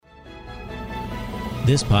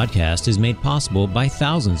This podcast is made possible by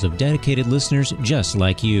thousands of dedicated listeners just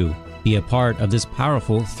like you. Be a part of this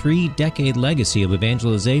powerful 3-decade legacy of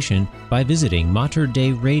evangelization by visiting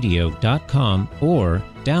materdeiradio.com or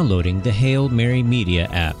downloading the Hail Mary Media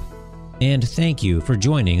app. And thank you for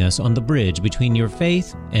joining us on the bridge between your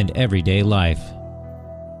faith and everyday life.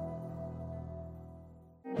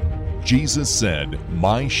 Jesus said,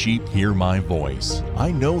 "My sheep hear my voice.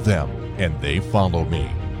 I know them, and they follow me.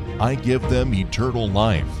 I give them eternal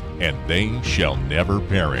life, and they shall never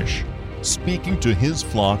perish." Speaking to his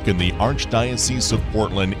flock in the Archdiocese of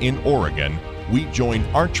Portland in Oregon, we join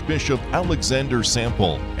Archbishop Alexander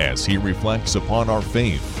Sample as he reflects upon our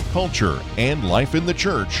faith, culture, and life in the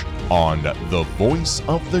Church on The Voice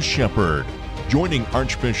of the Shepherd. Joining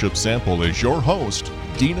Archbishop Sample is your host,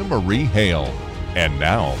 Dina Marie Hale. And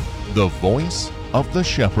now, The Voice of the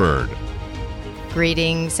Shepherd.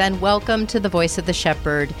 Greetings and welcome to The Voice of the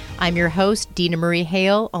Shepherd. I'm your host, Dina Marie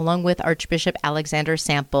Hale, along with Archbishop Alexander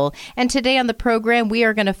Sample. And today on the program, we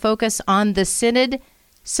are going to focus on the Synod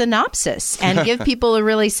Synopsis and give people a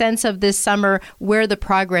really sense of this summer where the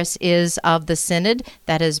progress is of the Synod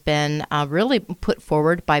that has been really put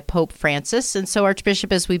forward by Pope Francis. And so,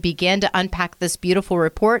 Archbishop, as we begin to unpack this beautiful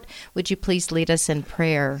report, would you please lead us in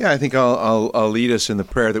prayer? Yeah, I think I'll lead us in the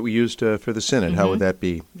prayer that we used for the Synod. How would that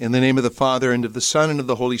be? In the name of the Father, and of the Son, and of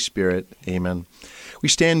the Holy Spirit. Amen. We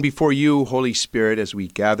stand before you, Holy Spirit, as we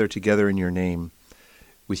gather together in your name.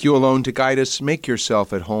 With you alone to guide us, make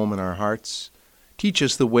yourself at home in our hearts. Teach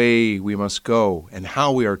us the way we must go and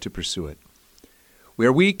how we are to pursue it. We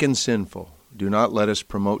are weak and sinful. Do not let us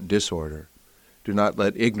promote disorder. Do not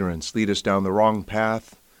let ignorance lead us down the wrong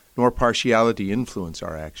path, nor partiality influence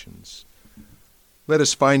our actions. Let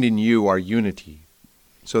us find in you our unity,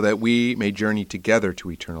 so that we may journey together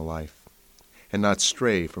to eternal life, and not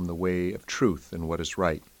stray from the way of truth and what is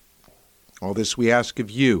right. All this we ask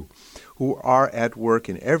of you, who are at work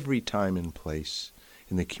in every time and place,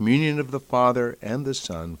 in the communion of the Father and the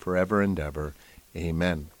Son, forever and ever.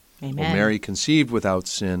 Amen. Amen. O Mary, conceived without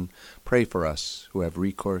sin, pray for us who have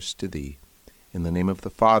recourse to thee. In the name of the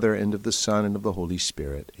Father, and of the Son, and of the Holy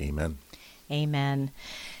Spirit. Amen. Amen.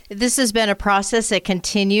 This has been a process that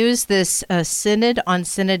continues, this Synod on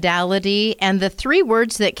synodality, and the three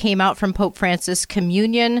words that came out from Pope Francis: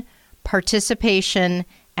 communion, participation,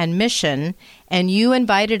 and mission. And you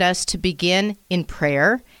invited us to begin in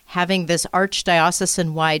prayer, having this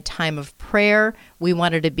archdiocesan-wide time of prayer. We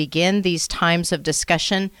wanted to begin these times of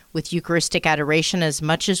discussion with Eucharistic adoration as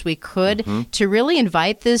much as we could, to really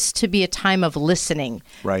invite this to be a time of listening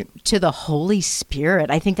to the Holy Spirit.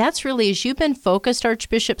 I think that's really, as you've been focused,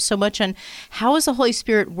 Archbishop, so much on how is the Holy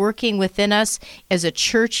Spirit working within us as a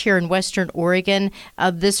church here in Western Oregon,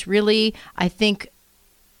 this really, I think,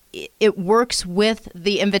 it works with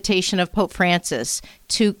the invitation of Pope Francis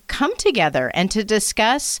to come together and to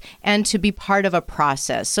discuss and to be part of a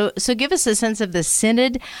process. So give us a sense of the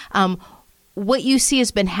Synod, what you see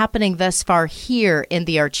has been happening thus far here in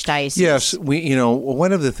the Archdiocese. Yes,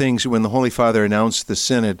 one of the things when the Holy Father announced the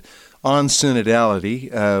Synod on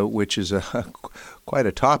synodality, which is quite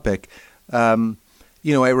a topic, I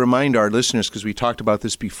remind our listeners, because we talked about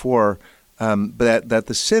this before, but that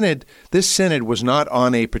this Synod was not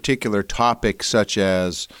on a particular topic such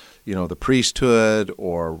as, the priesthood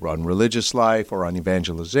or on religious life or on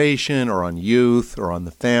evangelization or on youth or on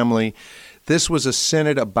the family. This was a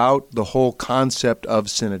Synod about the whole concept of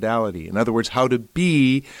synodality. In other words, how to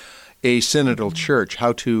be a synodal church,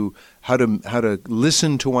 how to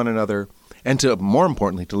listen to one another, and to, more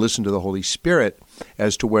importantly, to listen to the Holy Spirit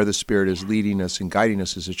as to where the Spirit is leading us and guiding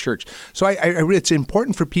us as a church. So it's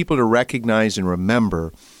important for people to recognize and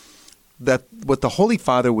remember that what the Holy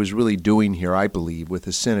Father was really doing here, I believe, with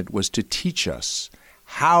the Synod was to teach us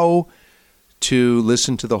how to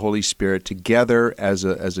listen to the Holy Spirit together as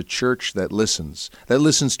a church that listens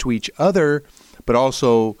to each other, but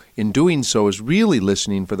also in doing so is really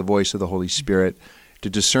listening for the voice of the Holy Spirit to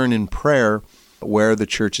discern in prayer where the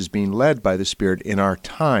church is being led by the Spirit in our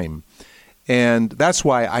time. And that's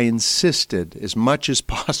why I insisted as much as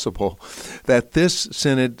possible that this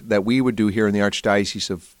Synod that we would do here in the Archdiocese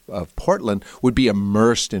of Portland would be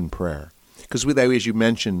immersed in prayer. Because as you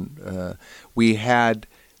mentioned, we had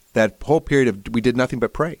that whole period we did nothing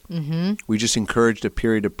but pray. We just encouraged a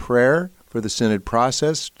period of prayer for the Synod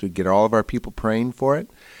process to get all of our people praying for it.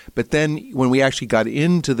 But then when we actually got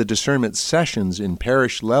into the discernment sessions in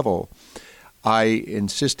parish level, I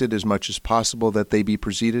insisted as much as possible that they be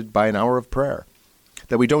preceded by an hour of prayer,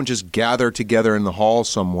 that we don't just gather together in the hall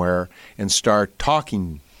somewhere and start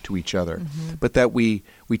talking to each other, but that we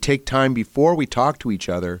take time before we talk to each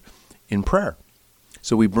other in prayer,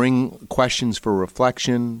 So we bring questions for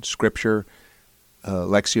reflection, Scripture,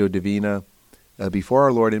 Lectio Divina, before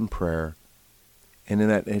our Lord in prayer.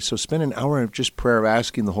 And so spend an hour of just prayer,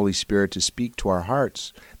 asking the Holy Spirit to speak to our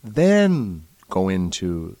hearts. Then go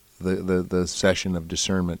into the session of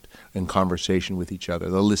discernment and conversation with each other,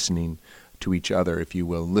 the listening to each other, if you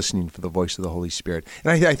will, listening for the voice of the Holy Spirit.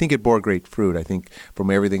 And I think it bore great fruit. I think from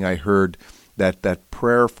everything I heard, that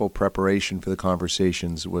prayerful preparation for the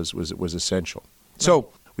conversations was essential. So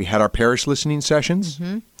we had our parish listening sessions,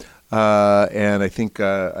 and I think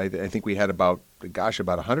we had about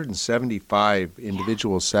 175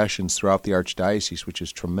 individual sessions throughout the Archdiocese, which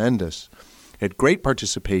is tremendous. Had great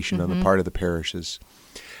participation on the part of the parishes.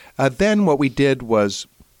 Then what we did was,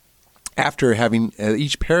 after having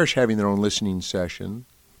each parish having their own listening session,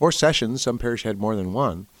 or sessions, some parish had more than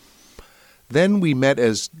one, then we met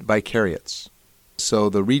as vicariates, so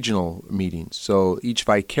the regional meetings. So each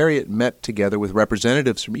vicariate met together with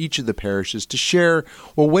representatives from each of the parishes to share,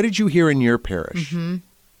 well, what did you hear in your parish?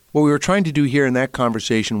 What we were trying to do here in that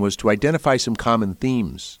conversation was to identify some common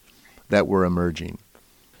themes that were emerging.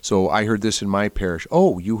 So I heard this in my parish.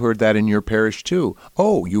 Oh, you heard that in your parish too.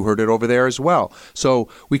 Oh, you heard it over there as well. So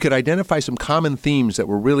we could identify some common themes that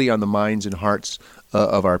were really on the minds and hearts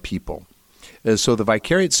of our people. So the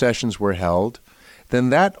vicariate sessions were held. Then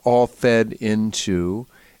that all fed into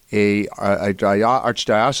a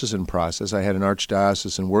archdiocesan process. I had an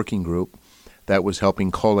archdiocesan working group that was helping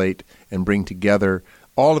collate and bring together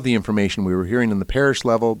all of the information we were hearing on the parish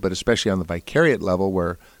level, but especially on the vicariate level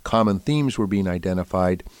where common themes were being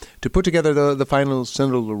identified, to put together the final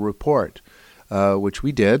synodal report, which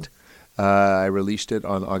we did. I released it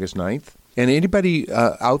on August 9th. And anybody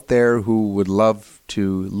out there who would love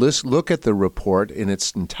to look at the report in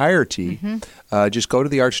its entirety, just go to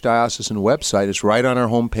the Archdiocesan website. It's right on our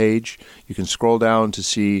homepage. You can scroll down to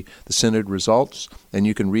see the synod results, and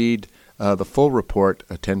you can read the full report,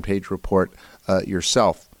 a 10-page report,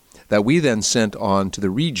 yourself, that we then sent on to the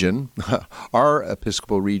region, our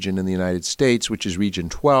Episcopal region in the United States, which is Region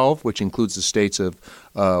 12, which includes the states of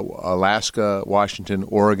Alaska, Washington,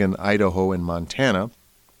 Oregon, Idaho, and Montana.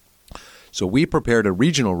 So we prepared a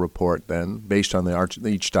regional report then, based on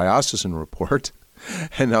each diocesan report,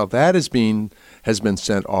 and now that has been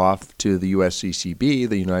sent off to the USCCB,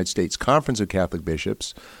 the United States Conference of Catholic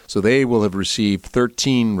Bishops. So they will have received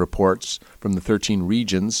 13 reports from the 13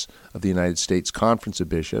 regions of the United States Conference of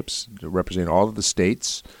Bishops, representing all of the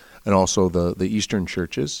states and also the Eastern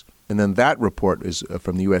churches. And then that report is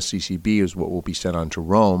from the USCCB is what will be sent on to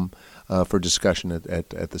Rome for discussion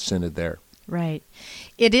at the synod there. Right.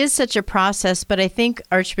 It is such a process, but I think,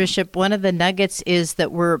 Archbishop, one of the nuggets is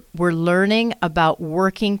that we're learning about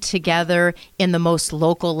working together in the most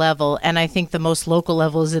local level, and I think the most local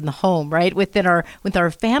level is in the home, right, with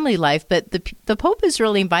our family life. But the Pope is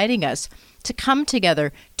really inviting us to come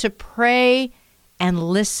together, to pray and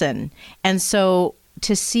listen, and so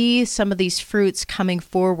to see some of these fruits coming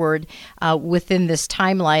forward within this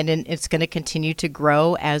timeline, and it's going to continue to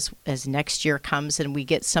grow as next year comes and we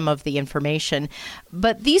get some of the information.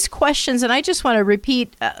 But these questions, and I just want to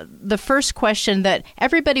repeat the first question that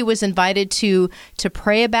everybody was invited to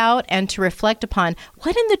pray about and to reflect upon: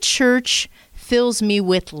 what in the church fills me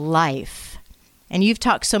with life? And you've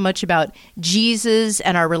talked so much about Jesus,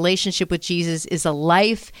 and our relationship with Jesus is a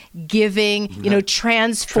life-giving,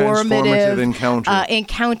 transformative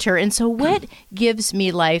encounter. And so what gives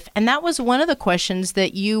me life? And that was one of the questions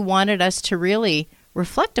that you wanted us to really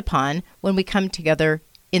reflect upon when we come together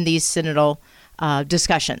in these synodal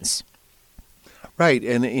discussions. Right.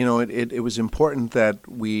 And, it was important that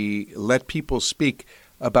we let people speak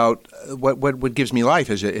about what gives me life,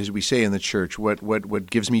 as we say in the church, what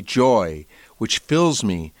gives me joy, which fills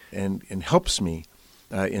me and helps me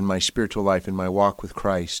in my spiritual life, in my walk with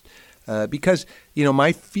Christ. Because,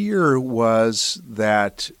 my fear was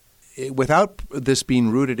that without this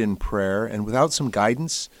being rooted in prayer and without some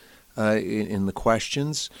guidance in the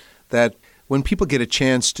questions, that when people get a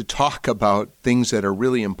chance to talk about things that are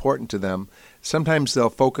really important to them, sometimes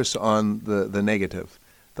they'll focus on the negative.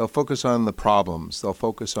 They'll focus on the problems. They'll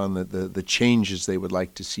focus on the changes they would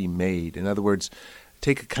like to see made. In other words,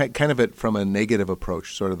 take kind of it from a negative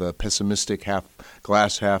approach, sort of a pessimistic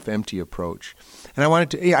glass half empty approach. And I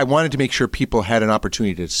wanted to make sure people had an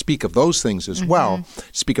opportunity to speak of those things as well,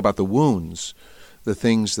 speak about the wounds, the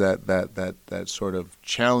things that sort of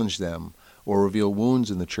challenge them or reveal wounds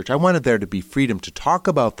in the church. I wanted there to be freedom to talk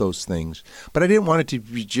about those things, but I didn't want it to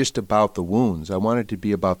be just about the wounds. I wanted it to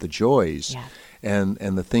be about the joys and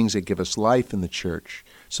the things that give us life in the church,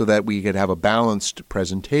 so that we could have a balanced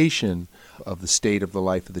presentation of the state of the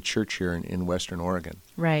life of the church here in Western Oregon.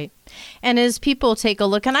 Right. And as people take a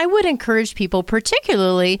look, and I would encourage people,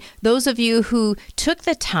 particularly those of you who took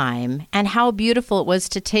the time, and how beautiful it was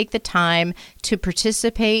to take the time to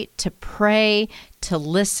participate, to pray, to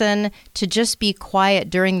listen, to just be quiet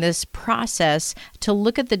during this process, to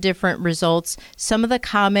look at the different results. Some of the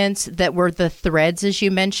comments that were the threads, as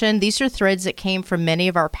you mentioned, these are threads that came from many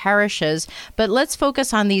of our parishes. But let's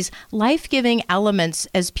focus on these life-giving elements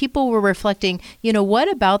as people were reflecting,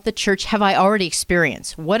 what about the church have I already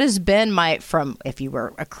experienced? What has been from, if you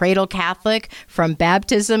were a cradle Catholic, from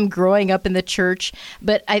baptism, growing up in the church?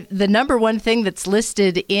 But the number one thing that's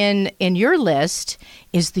listed in your list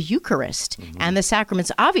is the Eucharist and the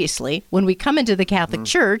sacraments. Obviously, when we come into the Catholic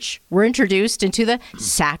Church, we're introduced into the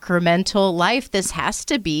sacramental life. This has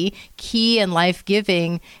to be key and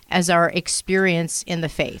life-giving as our experience in the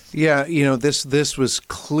faith. Yeah, this was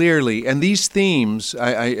clearly, and these themes,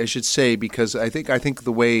 I should say, because I think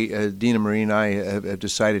the way Dina Marie and I have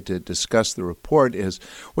decided to discuss the report is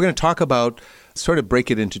we're going to talk about, sort of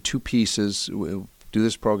break it into two pieces. We'll do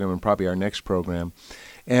this program and probably our next program.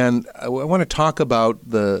 And I want to talk about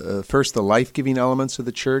first the life-giving elements of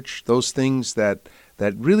the church, those things that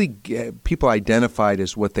really people identified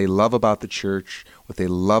as what they love about the church, what they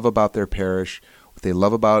love about their parish, what they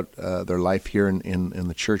love about their life here in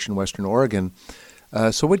the church in Western Oregon.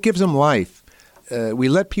 So what gives them life? We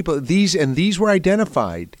let people, these were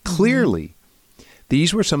identified clearly.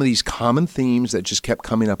 These were some of these common themes that just kept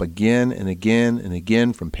coming up again and again and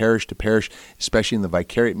again from parish to parish, especially in the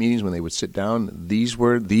vicariate meetings when they would sit down. These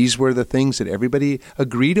were the things that everybody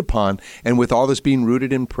agreed upon. And with all this being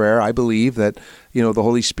rooted in prayer, I believe that the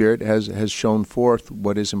Holy Spirit has shown forth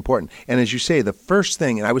what is important. And as you say, the first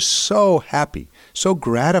thing, and I was so happy, so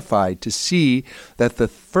gratified to see that the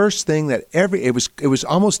first thing that it was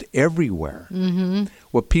almost everywhere.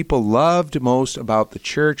 What people loved most about the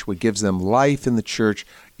church, what gives them life in the church,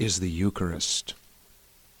 is the Eucharist,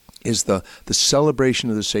 is the celebration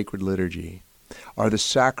of the sacred liturgy, are the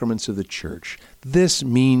sacraments of the church. This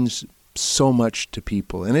means so much to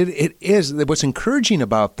people. And it is, what's encouraging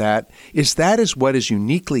about that is what is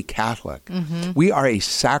uniquely Catholic. We are a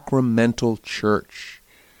sacramental church.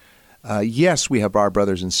 Yes, we have our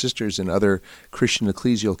brothers and sisters in other Christian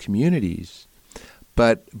ecclesial communities,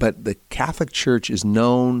 but the Catholic Church is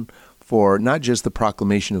known for not just the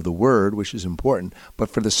proclamation of the Word, which is important, but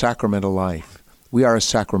for the sacramental life. We are a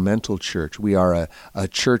sacramental church. We are a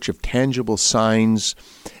church of tangible signs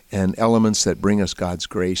and elements that bring us God's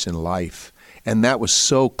grace and life. And that was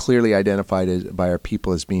so clearly identified by our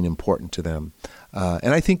people as being important to them.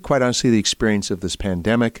 And I think, quite honestly, the experience of this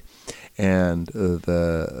pandemic and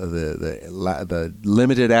the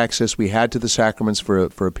limited access we had to the sacraments for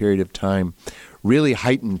a period of time really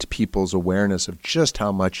heightened people's awareness of just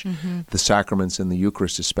how much the sacraments and the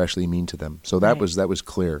Eucharist especially mean to them. So that was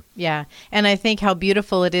clear. Yeah, and I think how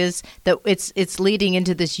beautiful it is that it's leading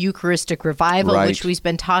into this Eucharistic revival, which we've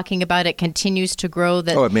been talking about. It continues to grow.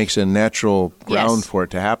 It makes a natural ground for it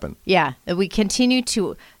to happen. Yeah, we continue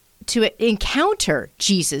to encounter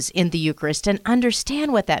Jesus in the Eucharist and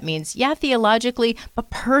understand what that means. Yeah, theologically, but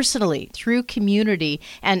personally through community.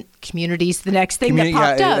 And community's the next thing that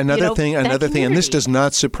popped up. Another thing, and this does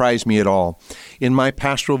not surprise me at all. In my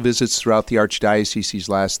pastoral visits throughout the Archdiocese these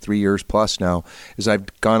last 3 years plus now, as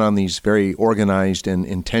I've gone on these very organized and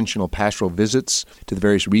intentional pastoral visits to the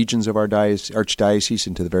various regions of our Archdiocese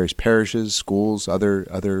and to the various parishes, schools,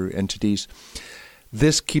 other entities,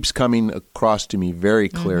 this keeps coming across to me very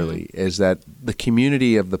clearly, is that the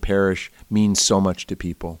community of the parish means so much to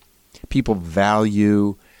people. People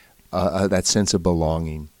value that sense of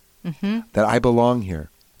belonging, that I belong here.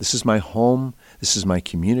 This is my home. This is my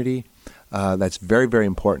community. That's very, very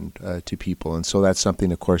important to people. And so that's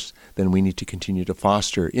something, of course, then we need to continue to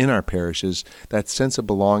foster in our parishes, that sense of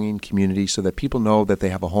belonging, community, so that people know that they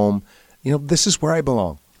have a home. This is where I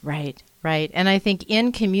belong. Right. Right. And I think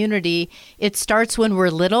in community, it starts when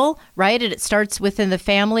we're little, right? And it starts within the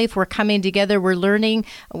family. If we're coming together, we're learning.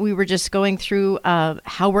 We were just going through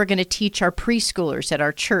how we're going to teach our preschoolers at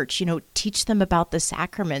our church, teach them about the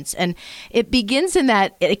sacraments. And it begins in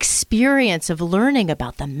that experience of learning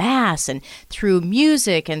about the Mass and through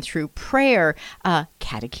music and through prayer,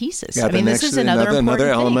 catechesis. Yeah, this is another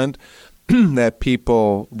element that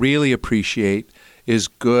people really appreciate is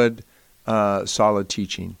good, solid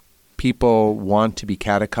teaching. People want to be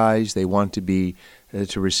catechized. They want to be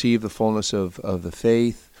to receive the fullness of the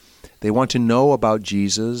faith. They want to know about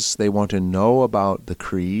Jesus. They want to know about the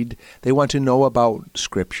creed. They want to know about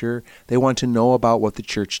Scripture. They want to know about what the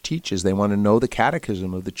church teaches. They want to know the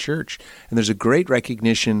catechism of the church. And there's a great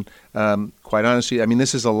recognition, quite honestly, I mean,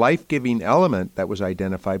 this is a life-giving element that was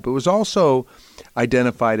identified, but it was also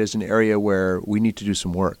identified as an area where we need to do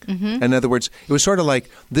some work. In other words, it was sort of like,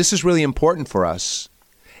 this is really important for us,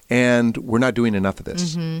 and we're not doing enough of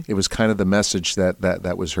this. It was kind of the message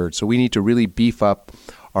that was heard. So we need to really beef up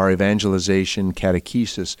our evangelization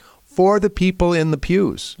catechesis for the people in the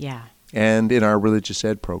pews. Yeah. And in our religious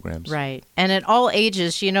ed programs. Right. And at all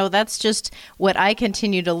ages, that's just what I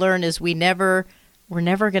continue to learn is we're never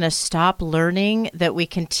going to stop learning, that we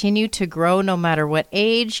continue to grow no matter what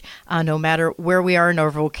age, no matter where we are in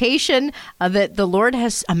our vocation, that the Lord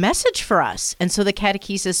has a message for us. And so the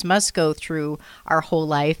catechesis must go through our whole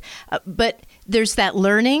life. But there's that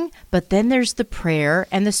learning, but then there's the prayer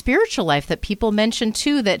and the spiritual life that people mention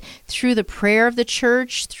too, that through the prayer of the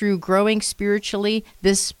church, through growing spiritually,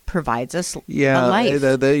 this provides us a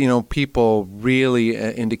life. People really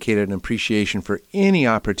indicated an appreciation for any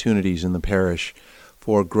opportunities in the parish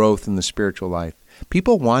for growth in the spiritual life.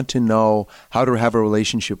 People want to know how to have a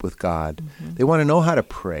relationship with God. They want to know how to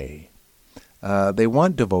pray. They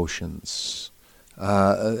want devotions.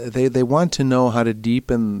 They want to know how to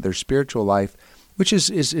deepen their spiritual life, which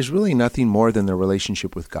is really nothing more than their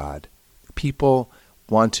relationship with God. People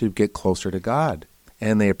want to get closer to God,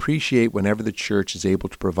 and they appreciate whenever the church is able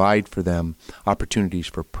to provide for them opportunities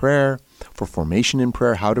for prayer, for formation in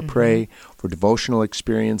prayer, how to pray, for devotional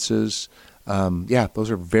experiences.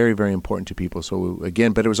 Those are very, very important to people. So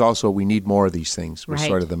again, but it was also, we need more of these things, was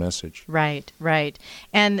sort of the message. Right.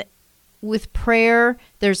 And with prayer,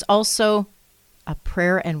 there's also a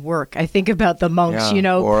prayer and work. I think about the monks,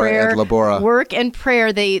 prayer, work, and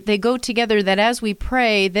prayer. They go together, that as we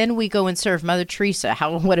pray, then we go and serve. Mother Teresa,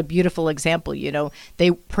 what a beautiful example.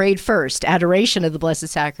 They prayed first, adoration of the Blessed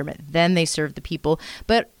Sacrament. Then they served the people.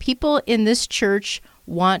 But people in this church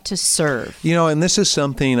want to serve. And this is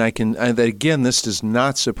something that again, this does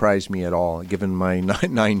not surprise me at all, given my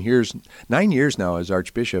 9 years now as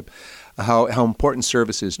Archbishop, how important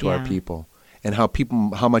service is to our people, and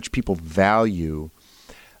how much people value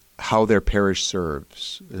how their parish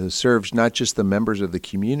serves. Serves not just the members of the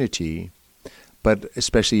community, but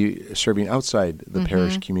especially serving outside the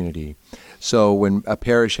parish community. So when a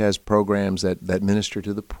parish has programs that minister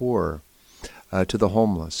to the poor, to the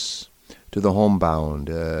homeless, to the homebound,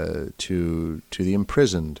 to the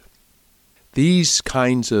imprisoned. These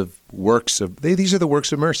kinds of these are the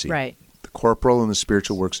works of mercy. Right. The corporal and the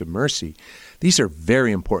spiritual works of mercy. These are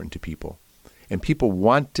very important to people. And people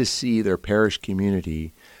want to see their parish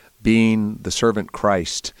community being the servant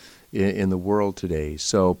Christ in the world today.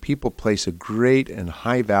 So people place a great and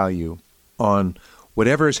high value on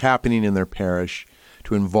whatever is happening in their parish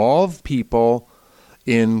to involve people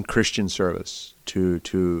in Christian service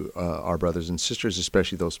to our brothers and sisters,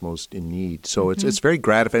 especially those most in need. So it's very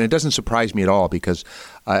gratifying. It doesn't surprise me at all because,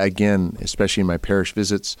 again, especially in my parish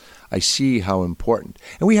visits, I see how important.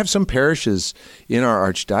 And we have some parishes in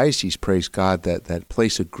our archdiocese, praise God, that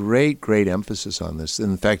place a great, great emphasis on this.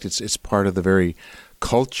 In fact, it's part of the very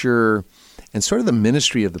culture and sort of the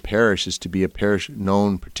ministry of the parish is to be a parish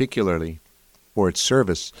known particularly for its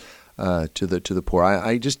service to the poor.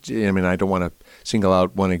 I don't want to single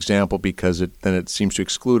out one example because then it seems to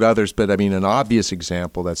exclude others. But an obvious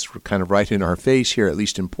example that's kind of right in our face here, at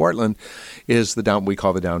least in Portland, is we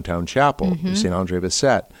call the downtown chapel, St. Andre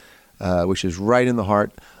Bessette, which is right in the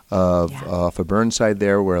heart of a Burnside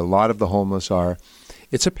there, where a lot of the homeless are.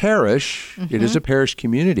 It's a parish. It is a parish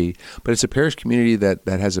community, but it's a parish community that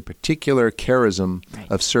has a particular charism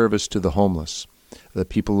of service to the homeless, the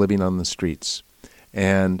people living on the streets.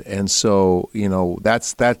 And so,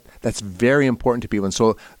 that's very important to people. And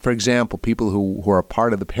so, for example, people who are a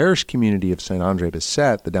part of the parish community of St. Andre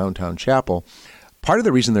Bessette, the downtown chapel, part of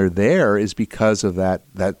the reason they're there is because of that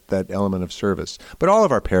element of service. But all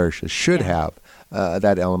of our parishes should have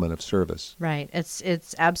that element of service. Right.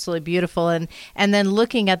 It's absolutely beautiful. And then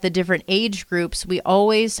looking at the different age groups,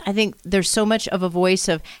 I think there's so much of a voice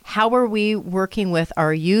of how are we working with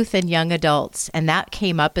our youth and young adults? And that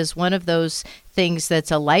came up as one of those things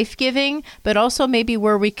that's a life-giving, but also maybe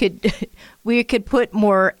where we could put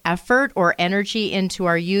more effort or energy into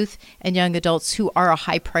our youth and young adults who are a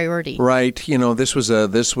high priority. Right. This was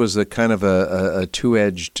a kind of a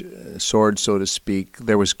two-edged sword, so to speak.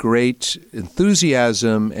 There was great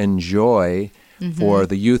enthusiasm and joy for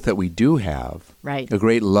the youth that we do have. Right. A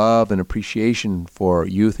great love and appreciation for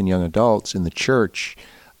youth and young adults in the church.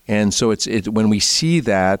 And so it's when we see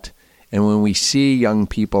that, and when we see young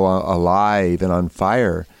people alive and on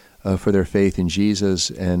fire for their faith in Jesus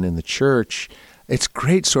and in the church, it's a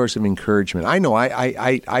great source of encouragement. I know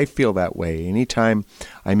I feel that way. Anytime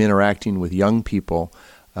I'm interacting with young people,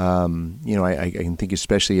 I can think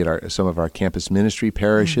especially at some of our campus ministry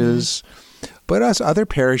parishes, but other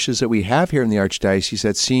parishes that we have here in the Archdiocese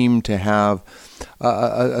that seem to have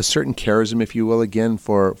a certain charism, if you will, again,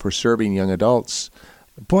 for serving young adults.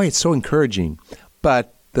 Boy, it's so encouraging.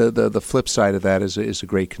 But the flip side of that is a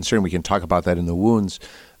great concern. We can talk about that in the wounds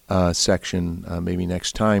section maybe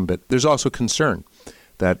next time. But there's also concern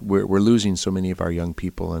that we're losing so many of our young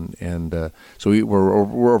people, and so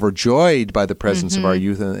we're overjoyed by the presence of our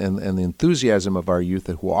youth and the enthusiasm of our youth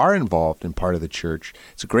who are involved in part of the church.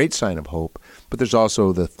 It's a great sign of hope, but there's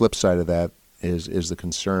also the flip side of that is the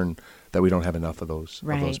concern that we don't have enough of those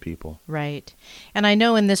people. Right. And I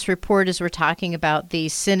know in this report, as we're talking about the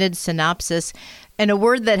Synod Synopsis, and a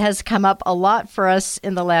word that has come up a lot for us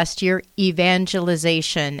in the last year,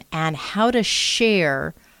 evangelization, and how to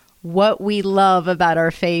share what we love about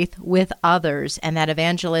our faith with others. And that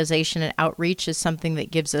evangelization and outreach is something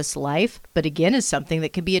that gives us life, but again is something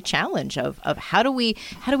that can be a challenge of how do we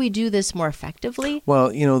do this more effectively? Well,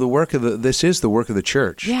 this is the work of the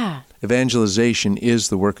church. Yeah. Evangelization is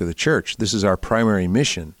the work of the church. This is our primary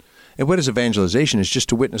mission. And what is evangelization? Is just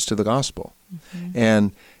to witness to the gospel.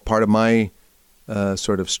 And part of my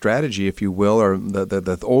sort of strategy, if you will, or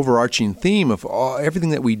the overarching theme of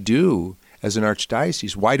everything that we do as an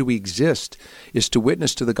archdiocese, why do we exist, is to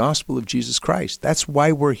witness to the gospel of Jesus Christ. That's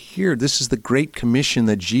why we're here. This is the great commission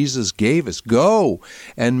that Jesus gave us. Go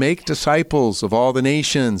and make disciples of all the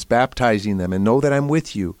nations, baptizing them, and know that I'm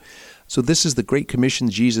with you. So this is the great commission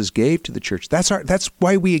Jesus gave to the church. That's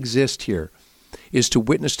why we exist here, is to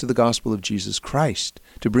witness to the gospel of Jesus Christ,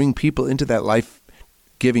 to bring people into that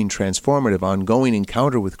life-giving, transformative, ongoing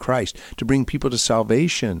encounter with Christ, to bring people to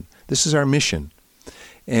salvation. This is our mission.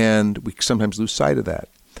 And we sometimes lose sight of that.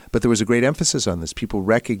 But there was a great emphasis on this. People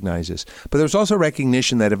recognize this. But there was also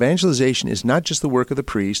recognition that evangelization is not just the work of the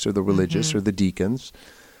priest or the religious or the deacons,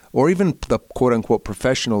 or even the quote-unquote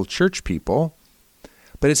professional church people,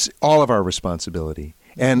 but it's all of our responsibility.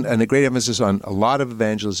 And a great emphasis on a lot of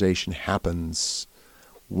evangelization happens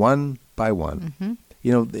one by one.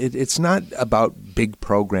 It's not about big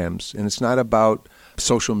programs, and it's not about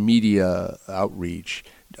social media outreach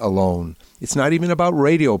alone. It's not even about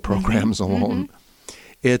radio programs alone.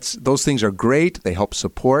 Those things are great. They help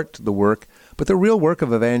support the work. But the real work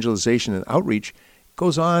of evangelization and outreach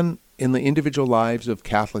goes on in the individual lives of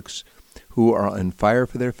Catholics who are on fire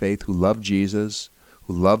for their faith, who love Jesus,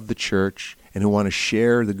 who love the church, and who want to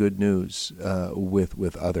share the good news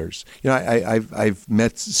with others. I've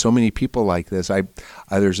met so many people like this.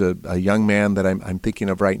 There's a young man that I'm thinking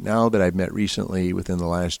of right now that I've met recently within the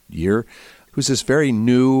last year, who's this very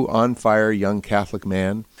new, on-fire young Catholic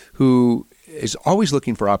man who is always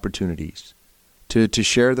looking for opportunities to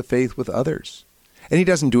share the faith with others. And he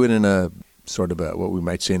doesn't do it in a sort of what we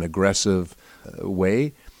might say an aggressive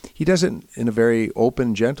way. He does it in a very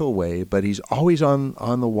open, gentle way, but he's always on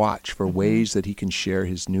the watch for ways that he can share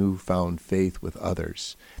his newfound faith with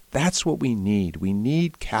others. That's what we need. We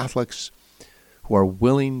need Catholics who are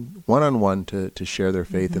willing, one-on-one, to share their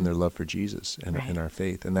faith and their love for Jesus and our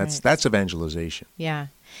faith. And that's evangelization. Yeah.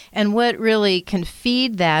 And what really can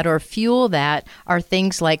feed that or fuel that are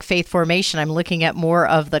things like faith formation. I'm looking at more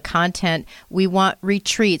of the content. We want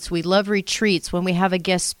retreats. We love retreats when we have a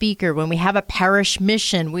guest speaker, when we have a parish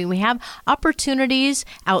mission, when we have opportunities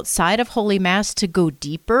outside of Holy Mass to go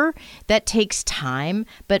deeper. That takes time,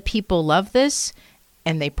 but people love this.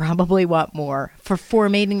 And they probably want more for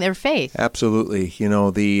formating their faith. Absolutely.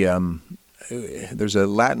 There's a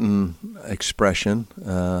Latin expression,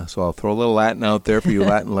 so I'll throw a little Latin out there for you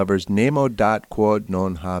Latin lovers. Nemo dat quod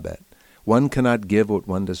non habet. One cannot give what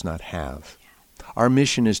one does not have. Our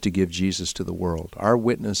mission is to give Jesus to the world. Our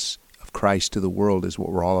witness of Christ to the world is what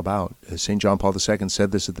we're all about. As St. John Paul II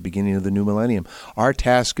said this at the beginning of the new millennium. Our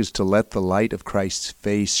task is to let the light of Christ's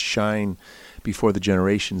face shine before the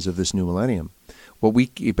generations of this new millennium.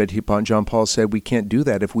 But John Paul said we can't do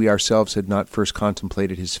that if we ourselves had not first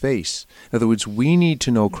contemplated his face. In other words, we need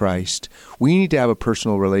to know Christ. We need to have a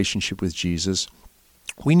personal relationship with Jesus.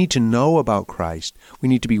 We need to know about Christ. We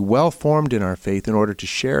need to be well-formed in our faith in order to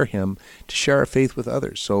share him, to share our faith with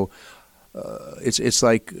others. So it's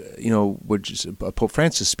like, what Pope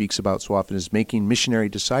Francis speaks about so often is making missionary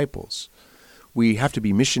disciples. We have to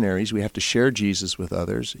be missionaries. We have to share Jesus with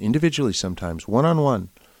others, individually sometimes, one-on-one.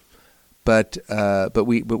 But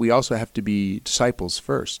we also have to be disciples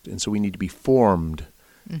first, and so we need to be formed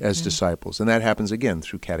as disciples. And that happens, again,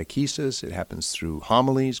 through catechesis. It happens through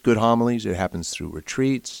homilies, good homilies. It happens through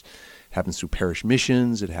retreats. happens through parish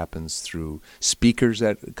missions. It happens through speakers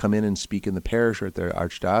that come in and speak in the parish or at their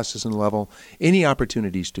archdiocesan level. Any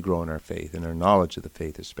opportunities to grow in our faith and our knowledge of the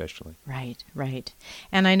faith especially. Right, right.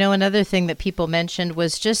 And I know another thing that people mentioned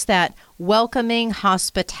was just that welcoming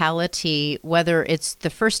hospitality, whether it's the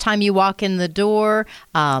first time you walk in the door,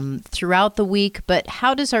 throughout the week, but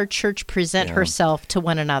how does our church present herself to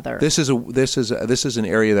one another? This is an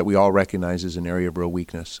area that we all recognize as an area of real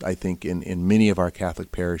weakness, I think, in many of our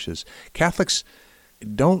Catholic parishes. Catholics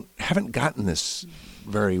haven't gotten this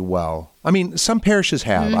very well. I mean, some parishes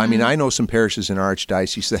have. Mm-hmm. I mean, I know some parishes in our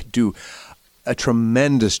archdiocese that do a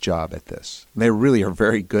tremendous job at this. They really are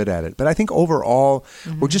very good at it. But I think overall,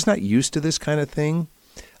 we're just not used to this kind of thing,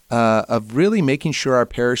 of really making sure our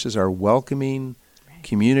parishes are welcoming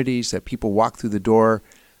communities, that people walk through the door.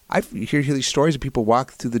 I hear these stories of people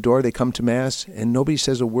walk through the door, they come to Mass, and nobody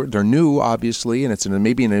says a word. They're new, obviously, and it's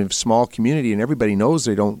maybe in a small community, and everybody knows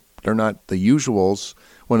they're not the usuals,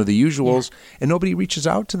 one of the usuals, and nobody reaches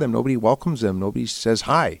out to them. Nobody welcomes them. Nobody says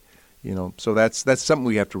hi. So that's something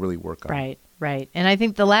we have to really work on. Right. Right. And I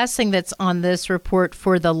think the last thing that's on this report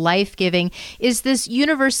for the life-giving is this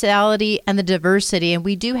universality and the diversity. And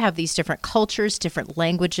we do have these different cultures, different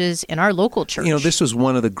languages in our local church. This was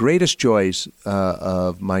one of the greatest joys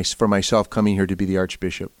for myself coming here to be the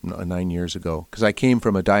Archbishop 9 years ago, because I came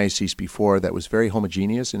from a diocese before that was very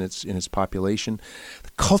homogeneous in its population.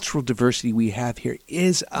 The cultural diversity we have here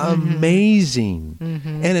is amazing,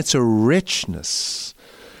 and it's a richness.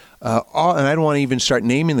 And I don't want to even start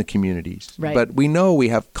naming the communities, but we know we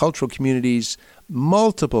have cultural communities,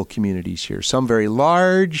 multiple communities here, some very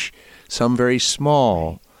large, some very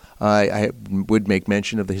small. I would make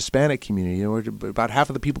mention of the Hispanic community. About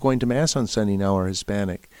half of the people going to Mass on Sunday now are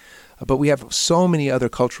Hispanic. But we have so many other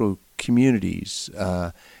cultural communities,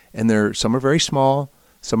 and some are very small,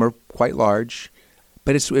 some are quite large.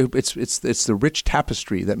 But it's the rich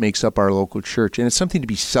tapestry that makes up our local church, and it's something to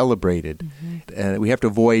be celebrated. And we have to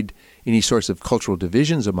avoid any sorts of cultural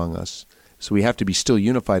divisions among us. So we have to be still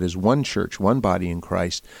unified as one church, one body in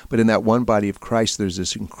Christ. But in that one body of Christ, there's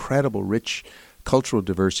this incredible rich cultural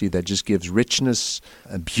diversity that just gives richness,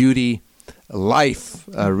 beauty, life,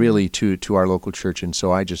 really, to our local church. And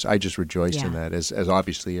so I just rejoice in that, as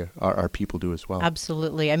obviously our people do as well.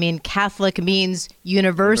 Absolutely. I mean, Catholic means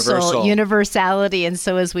universality. And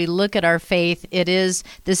so as we look at our faith,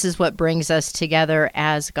 this is what brings us together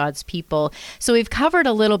as God's people. So we've covered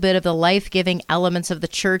a little bit of the life-giving elements of the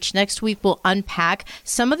church. Next week, we'll unpack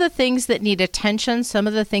some of the things that need attention, some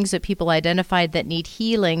of the things that people identified that need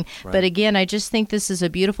healing. Right. But again, I just think this is a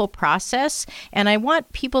beautiful process, and I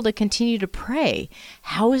want people to continue to pray.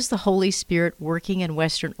 How is the Holy Spirit working in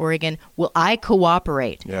Western Oregon? Will I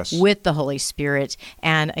cooperate with the Holy Spirit?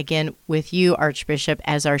 And again, with you, Archbishop,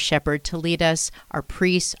 as our shepherd to lead us, our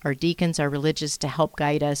priests, our deacons, our religious to help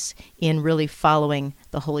guide us in really following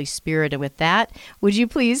the Holy Spirit. And with that, would you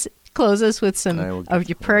please close us with some of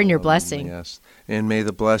your prayer and your blessing? Yes. And may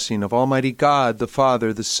the blessing of Almighty God, the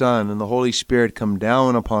Father, the Son, and the Holy Spirit come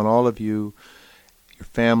down upon all of you, your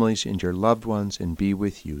families, and your loved ones, and be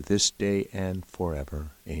with you this day and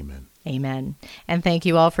forever. Amen. Amen. And thank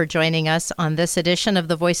you all for joining us on this edition of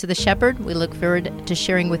The Voice of the Shepherd. We look forward to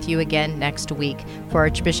sharing with you again next week. For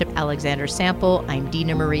Archbishop Alexander Sample, I'm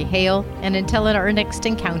Dina Marie Hale, and until our next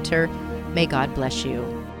encounter, may God bless you.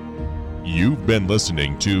 You've been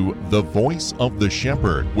listening to The Voice of the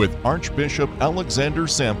Shepherd with Archbishop Alexander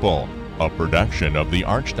Sample, a production of the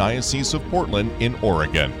Archdiocese of Portland in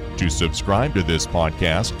Oregon. To subscribe to this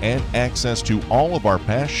podcast and access to all of our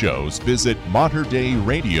past shows, visit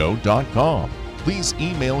materdeiradio.com. Please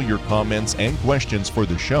email your comments and questions for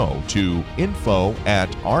the show to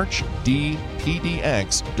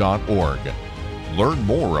info@archdpdx.org. Learn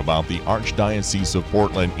more about the Archdiocese of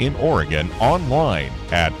Portland in Oregon online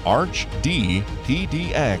at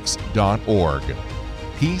archdpdx.org.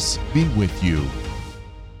 Peace be with you.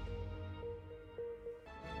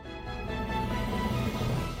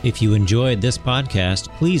 If you enjoyed this podcast,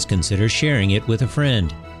 please consider sharing it with a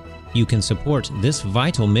friend. You can support this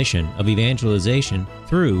vital mission of evangelization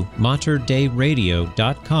through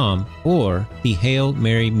materdeiradio.com or the Hail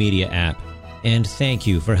Mary Media app. And thank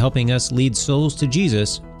you for helping us lead souls to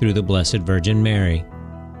Jesus through the Blessed Virgin Mary.